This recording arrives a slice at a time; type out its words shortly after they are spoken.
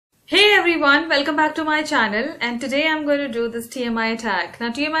everyone, welcome back to my channel, and today I'm going to do this TMI tag.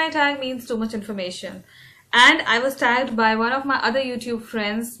 Now TMI tag means too much information, and I was tagged by one of my other YouTube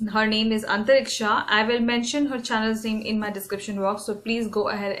friends. Her name is Antariksha. I will mention her channel's name in my description box, so please go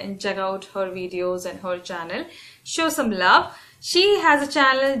ahead and check out her videos and her channel. Show some love. She has a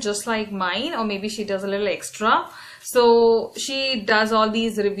channel just like mine, or maybe she does a little extra. So she does all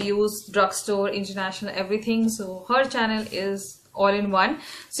these reviews, drugstore, international, everything. So her channel is all in one,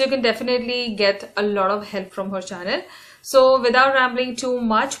 so you can definitely get a lot of help from her channel. So without rambling too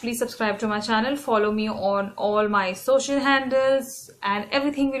much, please subscribe to my channel, follow me on all my social handles, and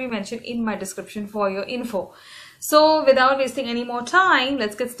everything will be mentioned in my description for your info. So without wasting any more time,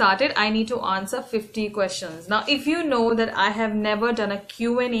 let's get started. I need to answer 50 questions. Now if you know that I have never done a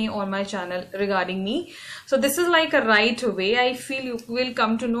Q&A on my channel regarding me, so this is like a right way. I feel you will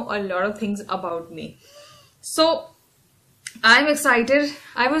come to know a lot of things about me. So I'm excited.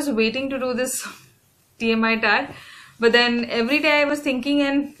 I was waiting to do this TMI tag, but then every day I was thinking,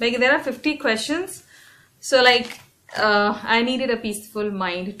 and like there are 50 questions, so like I needed a peaceful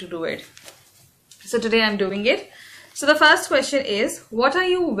mind to do it. So today I'm doing it. So the first question is, what are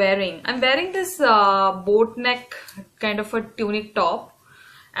you wearing? I'm wearing this boat neck kind of a tunic top,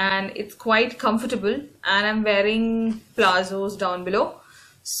 and it's quite comfortable, and I'm wearing plazos down below.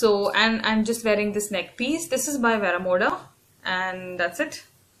 So, and I'm just wearing this neck piece. This is by Veramoda. And that's it.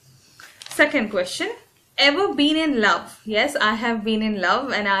 Second question, ever been in love? Yes, I have been in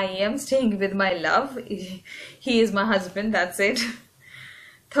love, and I am staying with my love. He is my husband, that's it.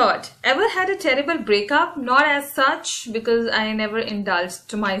 Third, ever had a terrible breakup? Not as such, because I never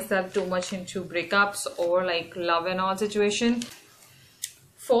indulged myself too much into breakups or like love and all situation.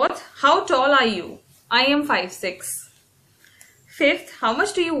 Fourth, how tall are you? I am 5'6". Fifth, how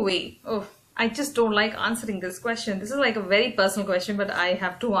much do you weigh? Oh, I just don't like answering this question. This is like a very personal question, but I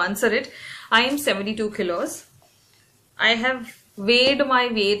have to answer it. I am 72 kilos. I have weighed my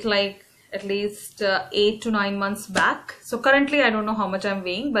weight like at least 8 to 9 months back. So currently I don't know how much I'm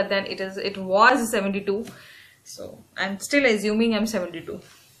weighing, but then it was 72. So I'm still assuming I'm 72.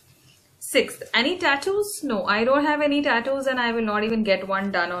 Sixth, any tattoos? No, I don't have any tattoos, and I will not even get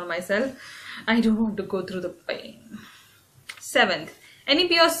one done on myself. I don't want to go through the pain. Seventh, any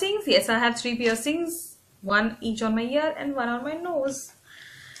piercings? Yes, I have 3 piercings, one each on my ear and one on my nose.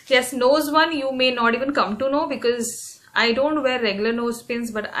 Yes, nose one you may not even come to know, because I don't wear regular nose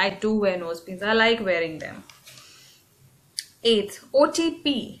pins, but I do wear nose pins. I like wearing them. Eighth,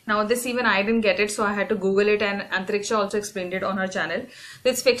 OTP. Now this even I didn't get it, so I had to Google it, and Antariksha also explained it on her channel.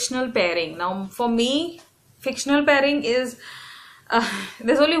 It's fictional pairing. Now for me, fictional pairing is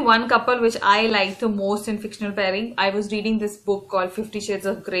there's only one couple which I like the most in fictional pairing. I was reading this book called 50 Shades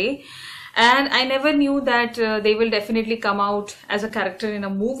of Grey, and I never knew that they will definitely come out as a character in a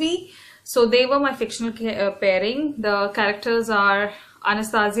movie. So they were my fictional pairing. The characters are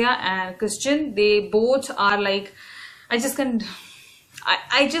Anastasia and Christian. They both are like, I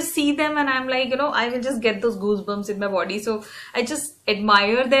just see them and I'm like, you know, I will just get those goosebumps in my body. So I just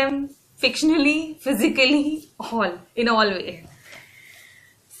admire them fictionally, physically, in all way.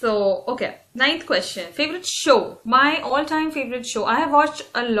 So, okay, ninth question, favorite show. My all-time favorite show. I have watched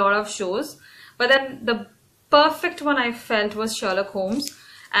a lot of shows, but then the perfect one I felt was Sherlock Holmes.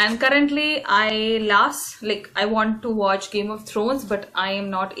 And currently I want to watch Game of Thrones, but I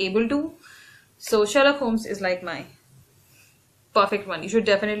am not able to. So Sherlock Holmes is like my perfect one. You should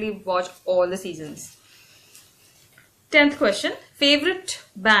definitely watch all the seasons. 10th question, favorite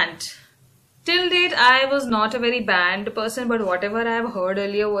band. Till date, I was not a very band person, but whatever I have heard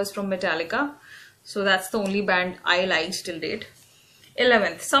earlier was from Metallica. So that's the only band I liked till date.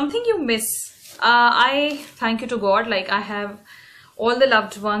 11th, something you miss. I thank you to God, like I have all the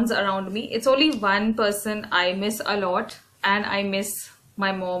loved ones around me. It's only one person I miss a lot, and I miss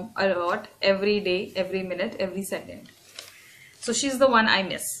my mom a lot every day, every minute, every second. So she's the one I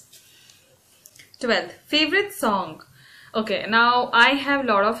miss. 12th, favorite song. Okay, now I have a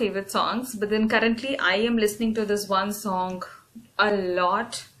lot of favorite songs, but then currently I am listening to this one song a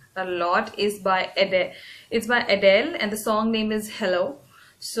lot is by Adele. It's by Adele, and the song name is Hello.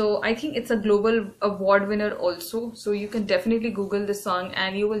 So I think it's a global award winner also. So you can definitely Google this song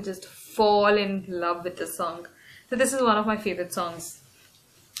and you will just fall in love with the song. So this is one of my favorite songs.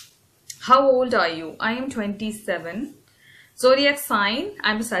 How old are you? I am 27. Zodiac sign,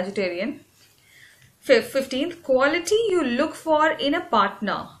 I'm a Sagittarian. 15th, quality you look for in a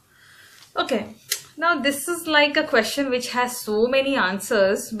partner. Okay, now this is like a question which has so many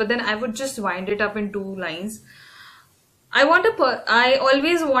answers, but then I would just wind it up in 2 lines. I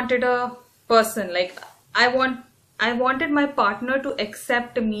always wanted a person, like I I wanted my partner to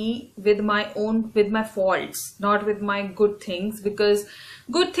accept me with my faults, not with my good things, because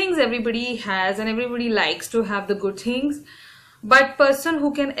good things everybody has and everybody likes to have the good things. But person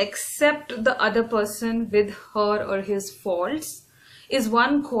who can accept the other person with her or his faults is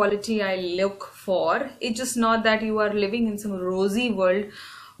one quality I look for. It's just not that you are living in some rosy world.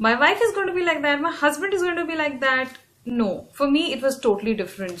 My wife is going to be like that. My husband is going to be like that. No, for me, it was totally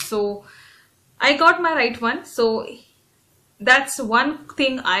different. So I got my right one. So that's one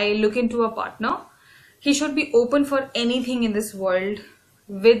thing I look into a partner. He should be open for anything in this world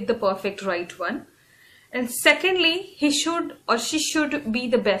with the perfect right one. And secondly, he should or she should be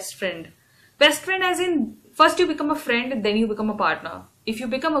the best friend. Best friend as in, first you become a friend, then you become a partner. If you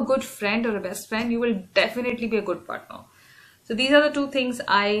become a good friend or a best friend, you will definitely be a good partner. So these are the two things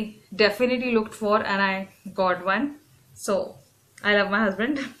I definitely looked for and I got one. So I love my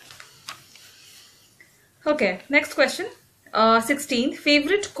husband. Okay, next question. 16th,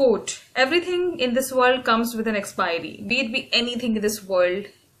 favorite quote. Everything in this world comes with an expiry. Be it be anything in this world,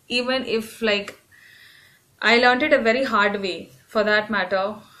 even if like I learned it a very hard way for that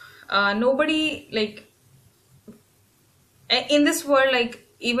matter. Nobody like in this world, like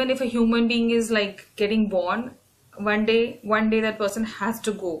even if a human being is like getting born, one day that person has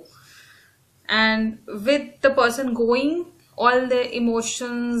to go. And with the person going, all the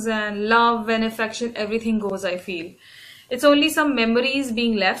emotions and love and affection, everything goes, I feel. It's only some memories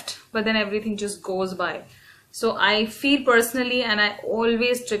being left, but then everything just goes by. So I feel personally, and I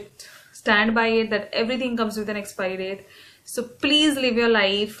always stand by it, that everything comes with an expiry date. So please live your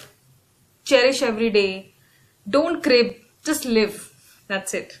life. Cherish every day. Don't crib. Just live.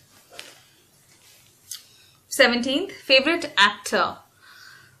 That's it. 17th, favorite actor.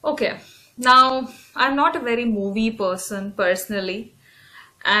 Okay. Now, I'm not a very movie person personally.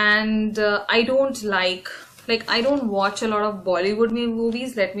 And I don't I don't watch a lot of Bollywood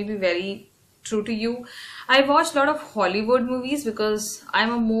movies. Let me be very true to you. I watch a lot of Hollywood movies because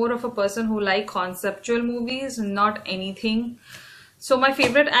I'm more of a person who like conceptual movies, not anything. So my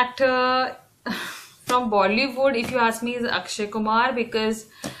favorite actor from Bollywood, if you ask me, is Akshay Kumar, because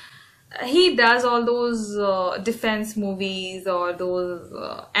he does all those defense movies or those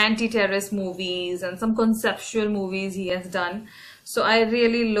anti-terrorist movies and some conceptual movies he has done. So I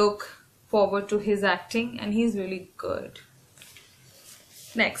really look forward to his acting and he's really good.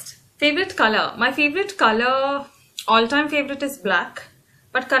 Next, favorite color. My favorite color, all-time favorite, is black,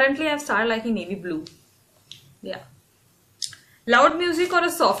 but currently I've started liking navy blue. Yeah. Loud music or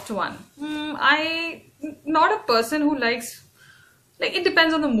a soft one? I'm not a person who likes, like, it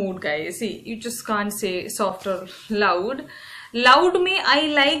depends on the mood, guys. See, you just can't say soft or loud. Loud me, I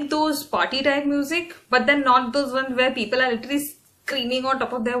like those party type music, but then not those ones where people are literally screaming on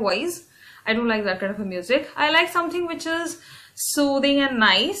top of their voice. I don't like that kind of a music. I like something which is soothing and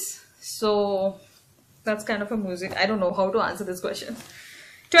nice. So that's kind of a music. I don't know how to answer this question.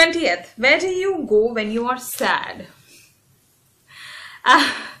 20th, where do you go when you are sad?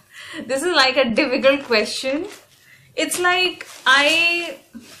 This is like a difficult question. It's like when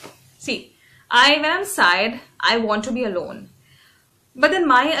I'm sad, I want to be alone. But then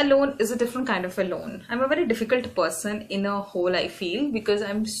my alone is a different kind of alone. I'm a very difficult person in a whole, I feel, because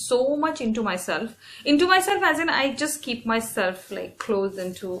I'm so much into myself. Into myself as in I just keep myself like close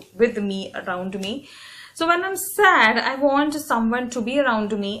with me, around me. So when I'm sad, I want someone to be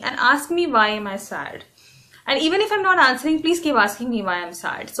around me and ask me why am I sad. And even if I'm not answering, please keep asking me why I'm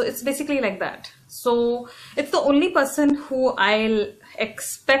sad. So it's basically like that. So it's the only person who I'll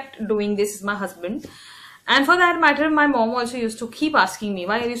expect doing this is my husband. And for that matter, my mom also used to keep asking me,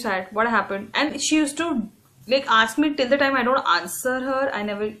 why are you sad? What happened? And she used to like ask me till the time I don't answer her. I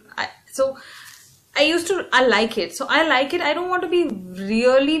like it. So I like it. I don't want to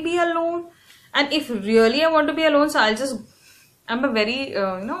really be alone. And if really I want to be alone, so I'm a very,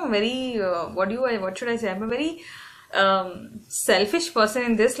 what should I say? I'm a very selfish person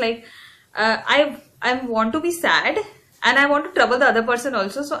in this. Like, I want to be sad. And I want to trouble the other person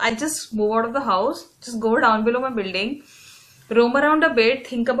also. So I just move out of the house, just go down below my building, roam around a bit,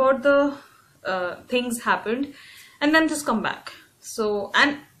 think about the things happened, and then just come back. So,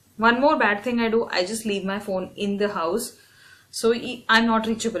 and one more bad thing I do, I just leave my phone in the house. So I'm not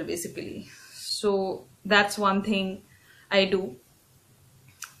reachable basically. So that's one thing I do.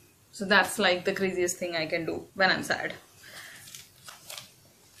 So that's like the craziest thing I can do when I'm sad.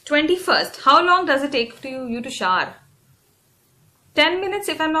 21st, how long does it take you to shower? 10 minutes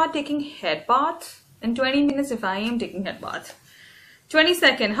if I'm not taking head bath, and 20 minutes if I am taking head bath.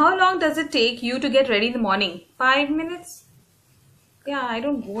 22nd, how long does it take you to get ready in the morning? 5 minutes? Yeah, I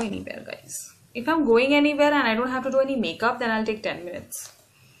don't go anywhere, guys. If I'm going anywhere and I don't have to do any makeup, then I'll take 10 minutes.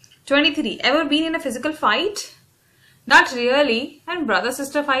 23. Ever been in a physical fight? Not really. And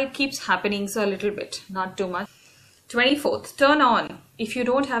brother-sister fight keeps happening, so a little bit, not too much. 24th. Turn on. If you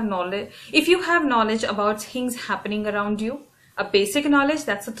don't have knowledge, if you have knowledge about things happening around you, a basic knowledge,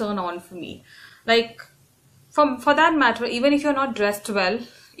 that's a turn on for me. Like, for that matter, even if you're not dressed well,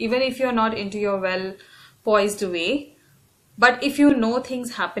 even if you're not into your well poised way, but if you know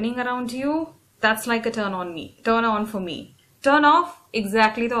things happening around you, that's like a turn on for me. Turn off,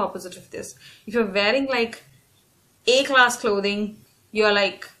 exactly the opposite of this. If you're wearing like A-class clothing, you're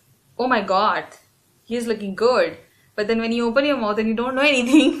like, oh my god, he's looking good. But then when you open your mouth and you don't know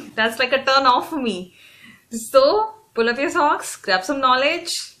anything, that's like a turn off for me. So pull up your socks, grab some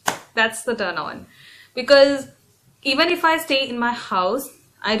knowledge, that's the turn on. Because even if I stay in my house,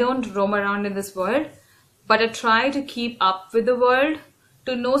 I don't roam around in this world, but I try to keep up with the world,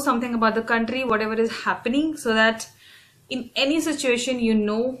 to know something about the country, whatever is happening, so that in any situation you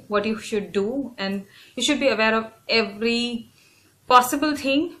know what you should do and you should be aware of every possible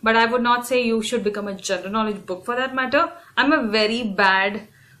thing. But I would not say you should become a general knowledge book for that matter. I'm a very bad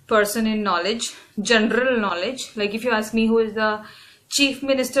person in knowledge, general knowledge. Like if you ask me who is the chief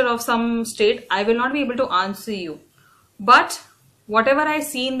minister of some state, I will not be able to answer you. But whatever I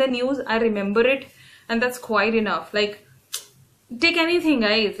see in the news, I remember it, and that's quite enough. Like, take anything,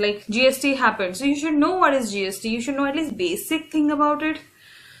 guys. Like GST happened, so you should know what is GST. You should know at least basic thing about it.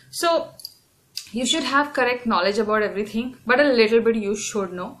 So you should have correct knowledge about everything, but a little bit you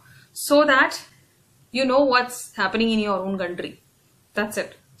should know, so that you know what's happening in your own country. That's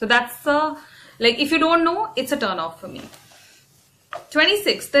it. So that's the, like, if you don't know, it's a turn off for me.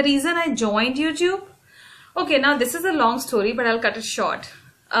 26. The reason I joined YouTube. Okay, now this is a long story, but I'll cut it short.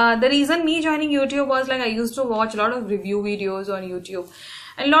 The reason me joining YouTube was like I used to watch a lot of review videos on YouTube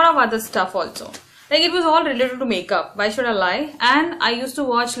and a lot of other stuff also. Like it was all related to makeup. Why should I lie? And I used to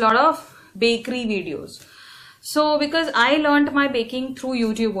watch a lot of bakery videos. So because I learned my baking through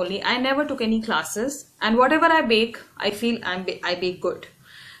YouTube only, I never took any classes, and whatever I bake, I feel I bake good.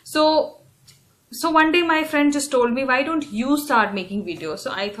 So one day my friend just told me, why don't you start making videos?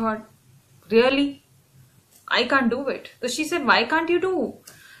 So I thought, really? I can't do it. So she said, why can't you do?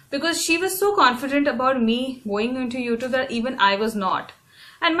 Because she was so confident about me going into YouTube that even I was not.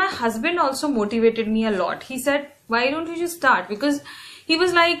 And my husband also motivated me a lot. He said, why don't you just start? Because he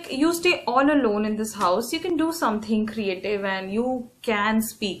was like, you stay all alone in this house, you can do something creative and you can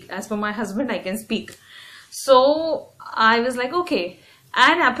speak. As for my husband, I can speak. So I was like, okay.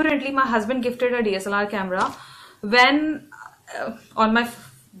 And apparently my husband gifted a DSLR camera when on my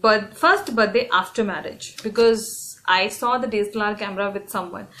first birthday after marriage, because I saw the DSLR camera with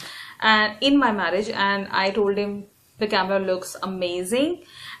someone and in my marriage, and I told him the camera looks amazing,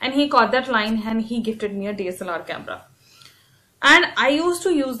 and he caught that line and he gifted me a DSLR camera. And I used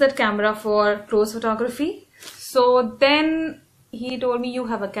to use that camera for close photography. So then he told me, you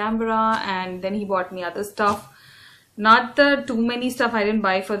have a camera, and then he bought me other stuff. Not the too many stuff I didn't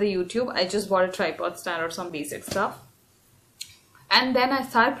buy for the YouTube. I just bought a tripod stand or some basic stuff. And then I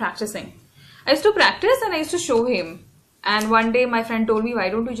started practicing. I used to practice and I used to show him. And one day my friend told me, why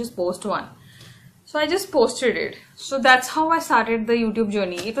don't you just post one? So I just posted it. So that's how I started the YouTube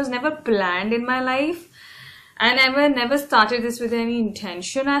journey. It was never planned in my life. And I never started this with any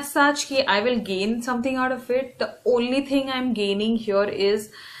intention as such that I will gain something out of it. The only thing I'm gaining here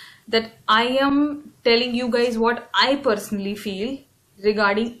is that I am telling you guys what I personally feel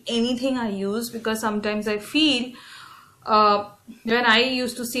regarding anything I use, because sometimes I feel when I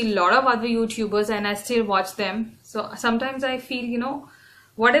used to see a lot of other YouTubers and I still watch them, so sometimes I feel, you know,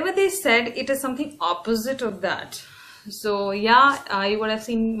 whatever they said, it is something opposite of that. So yeah, you would have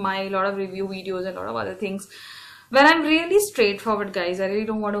seen my lot of review videos and a lot of other things where I'm really straightforward, guys. I really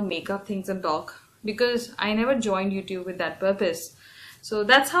don't want to make up things and talk, because I never joined YouTube with that purpose. So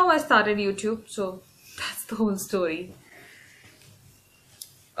that's how I started YouTube. So that's the whole story.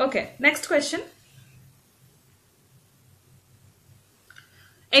 Okay, next question.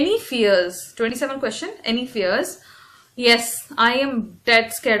 Any fears? 27 question. Any fears? Yes, I am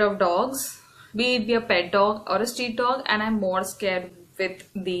dead scared of dogs, be it be a pet dog or a street dog, and I'm more scared with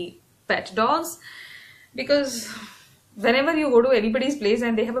the pet dogs, because whenever you go to anybody's place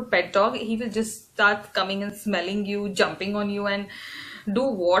and they have a pet dog, he will just start coming and smelling you, jumping on you, and do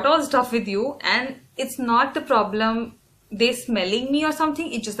what all stuff with you. And it's not the problem they smelling me or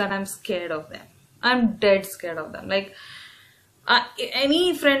something, it's just that I'm scared of them. I'm dead scared of them. Like,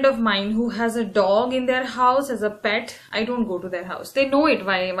 Any friend of mine who has a dog in their house as a pet, I don't go to their house. They know it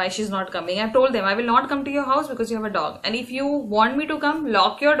why she's not coming. I've told them I will not come to your house because you have a dog. And if you want me to come,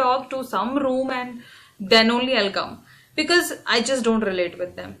 lock your dog to some room and then only I'll come. Because I just don't relate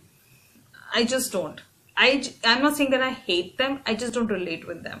with them. I just don't. I'm not saying that I hate them. I just don't relate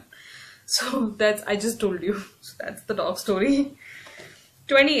with them. So I just told you. So that's the dog story.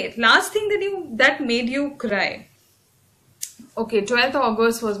 28. Last thing that made you cry. Okay, 12th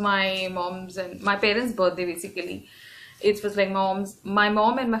August was my mom's and my parents' birthday basically. It was like my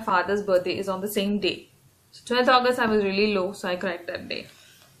mom and my father's birthday is on the same day. So 12th August I was really low, so I cried that day.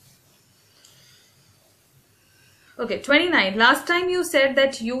 Okay, 29. Last time you said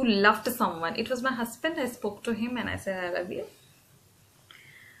that you loved someone. It was my husband. I spoke to him and I said I love you.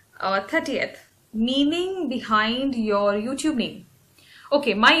 30th. Meaning behind your YouTube name.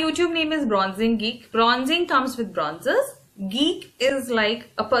 Okay, my YouTube name is Bronzinggeek. Bronzing comes with bronzes. Geek is like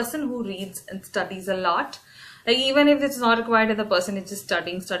a person who reads and studies a lot. Like even if it's not required that the person is just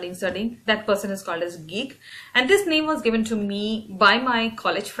studying, that person is called as geek. And this name was given to me by my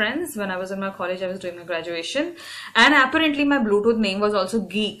college friends. When I was in my college, I was doing my graduation. And apparently my Bluetooth name was also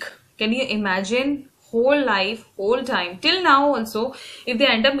geek. Can you imagine? Whole life, whole time, till now also, if they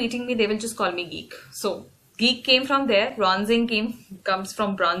end up meeting me, they will just call me geek. So geek came from there. Bronzing comes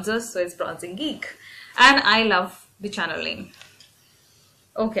from bronzers, so it's Bronzinggeek. And I love the channel name.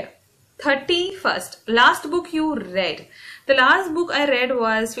 Okay. 31st. Last book you read. The last book I read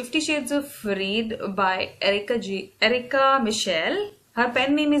was 50 Shades of Freed by Erica Michelle. Her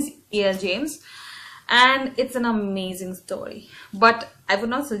pen name is E.L. James. And it's an amazing story. But I would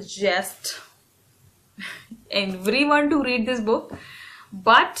not suggest everyone to read this book.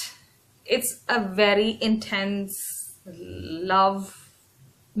 But it's a very intense love,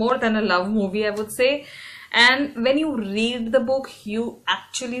 more than a love movie, I would say. And when you read the book, you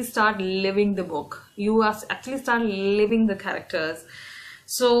actually start living the book. You actually start living the characters.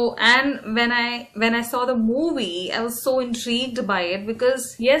 So, and when I saw the movie, I was so intrigued by it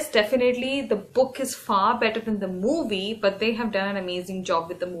because yes, definitely the book is far better than the movie, but they have done an amazing job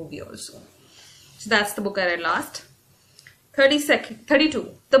with the movie also. So that's the book I read last. 32.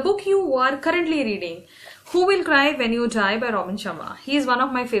 The book you are currently reading. Who Will Cry When You Die by Robin Sharma. He is one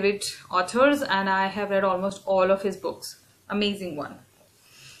of my favorite authors and I have read almost all of his books. Amazing one.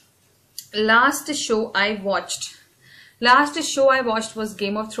 Last show I watched was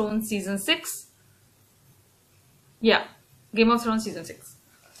Game of Thrones season 6. Yeah, Game of Thrones season 6.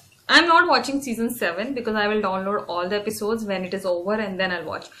 I'm not watching season 7 because I will download all the episodes when it is over and then I'll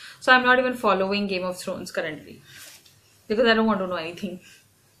watch. So I'm not even following Game of Thrones currently because I don't want to know anything.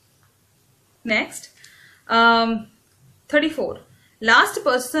 Next. 34. Last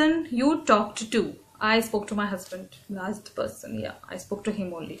person you talked to. I spoke to my husband. Last person, yeah, I spoke to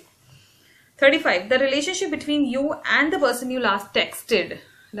him only. 35. The relationship between you and the person you last texted.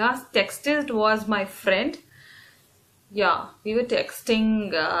 Last texted was my friend. Yeah, we were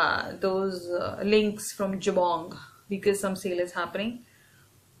texting those links from Jabong because some sale is happening.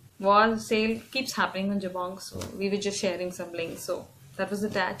 Sale keeps happening on Jabong, so we were just sharing some links. So that was the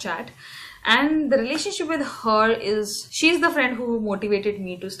chat. And the relationship with her is, she's the friend who motivated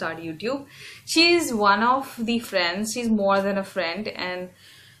me to start YouTube. She's one of the friends, she's more than a friend, and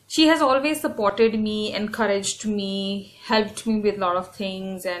she has always supported me, encouraged me, helped me with a lot of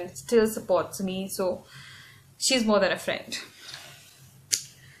things and still supports me. So she's more than a friend.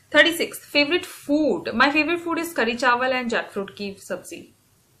 36. Favorite food. My favorite food is curry chawal and jackfruit ki sabzi.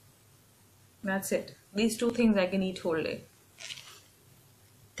 That's it. These two things I can eat whole day.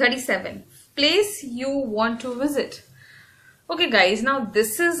 37. Place you want to visit. Okay guys, now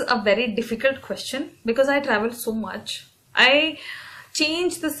this is a very difficult question because I travel so much. I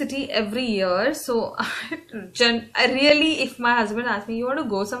change the city every year. So I really, if my husband asks me, you want to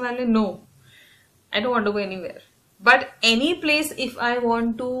go somewhere? Like, no, I don't want to go anywhere. But any place if I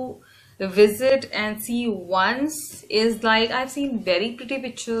want to visit and see once is like, I've seen very pretty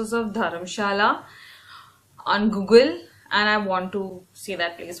pictures of Dharamshala on Google and I want to see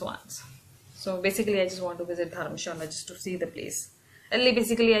that place once. So basically I just want to visit Dharamshala just to see the place. And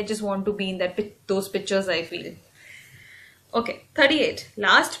basically I just want to be in those pictures, I feel. Okay, 38.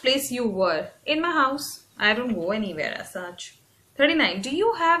 Last place you were. In my house. I don't go anywhere as such. 39. Do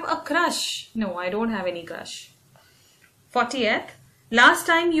you have a crush? No, I don't have any crush. 40th. Last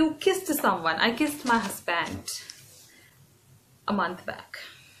time you kissed someone. I kissed my husband a month back.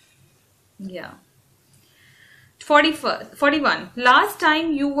 Yeah. 41. Last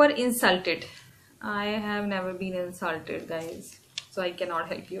time you were insulted. I have never been insulted, guys. So I cannot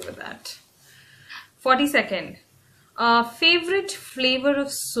help you with that. 42nd. Favorite flavor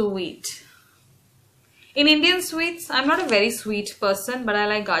of sweet. In Indian sweets, I'm not a very sweet person, but I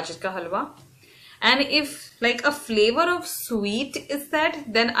like gajar ka halwa. And if like a flavor of sweet is that,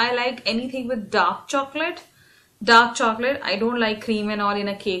 then I like anything with dark chocolate. Dark chocolate. I don't like cream and all in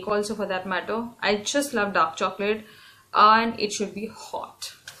a cake also for that matter. I just love dark chocolate and it should be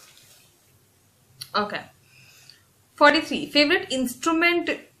hot. Okay. 43. Favorite instrument.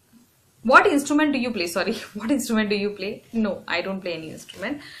 What instrument do you play? Sorry. What instrument do you play? No, I don't play any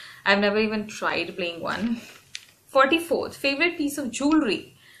instrument. I've never even tried playing one. 44th. Favorite piece of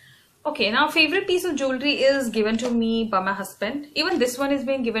jewelry. Okay, now favorite piece of jewelry is given to me by my husband. Even this one is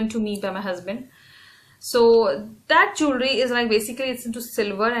being given to me by my husband. So that jewelry is like basically it's into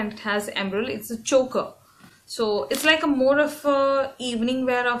silver and it has emerald. It's a choker. So it's like a more of a evening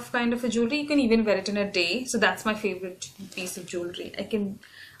wear of kind of a jewelry. You can even wear it in a day. So that's my favorite piece of jewelry.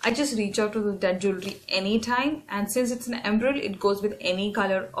 I just reach out to that jewelry anytime, and since it's an emerald, it goes with any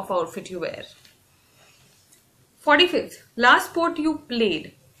color of outfit you wear. 45th. Last sport you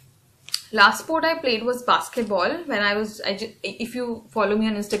played. Last sport I played was basketball. When if you follow me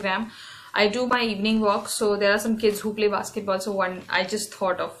on Instagram, I do my evening walk. So there are some kids who play basketball. So I just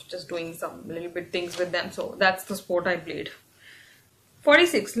thought of just doing some little bit things with them. So that's the sport I played.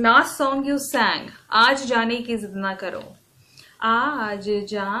 46. Last song you sang. Aaj jaane ki zid na karo. आज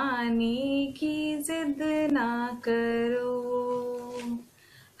जाने की जिद ना करो,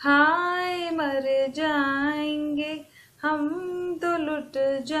 हाय मर जाएंगे हम तो लुट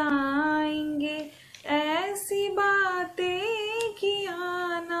जाएंगे, ऐसी बातें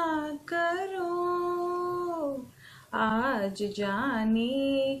किया ना करो, आज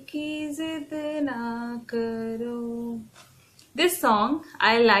जाने की जिद ना करो. This song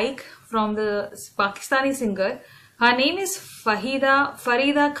I like from the Pakistani singer. Her name is Farida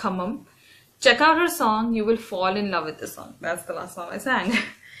Khammam. Check out her song. You will fall in love with the song. That's the last song I sang.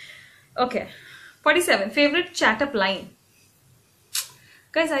 Okay. 47. Favorite chat up line.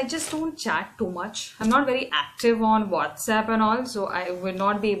 Guys, I just don't chat too much. I'm not very active on WhatsApp and all. So I will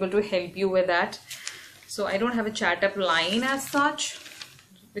not be able to help you with that. So I don't have a chat up line as such.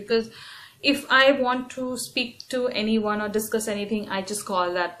 Because if I want to speak to anyone or discuss anything, I just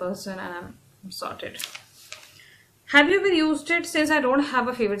call that person and I'm sorted. Have you ever used it? Since I don't have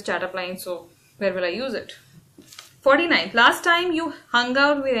a favorite chat up line, so where will I use it? 49. Last time you hung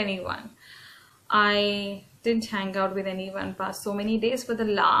out with anyone. I didn't hang out with anyone past so many days, but the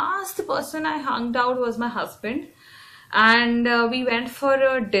last person I hung out was my husband. And we went for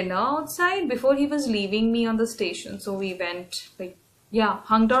a dinner outside before he was leaving me on the station. So we went,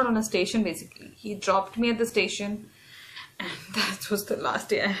 hung out on a station basically. He dropped me at the station. And that was the last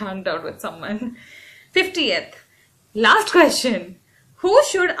day I hung out with someone. 50th. Last question. Who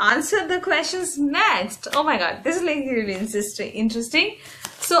should answer the questions next? Oh my god, this is like really interesting.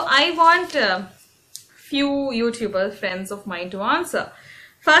 So I want few YouTuber friends of mine to answer.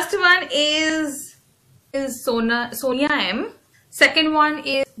 First one is Sonia M. Second one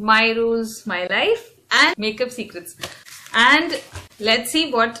is My Rules, My Life and Makeup Secrets. And let's see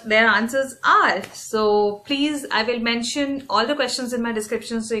what their answers are. So please, I will mention all the questions in my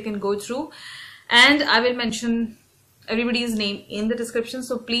description so you can go through. And I will mention everybody's name in the description.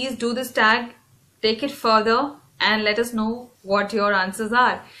 So please do this tag, take it further and let us know what your answers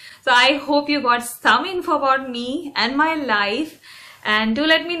are. So I hope you got some info about me and my life. And do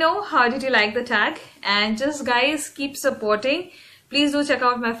let me know how did you like the tag. And just guys, keep supporting. Please do check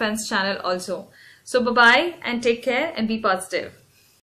out my friend's channel also. So bye-bye and take care and be positive.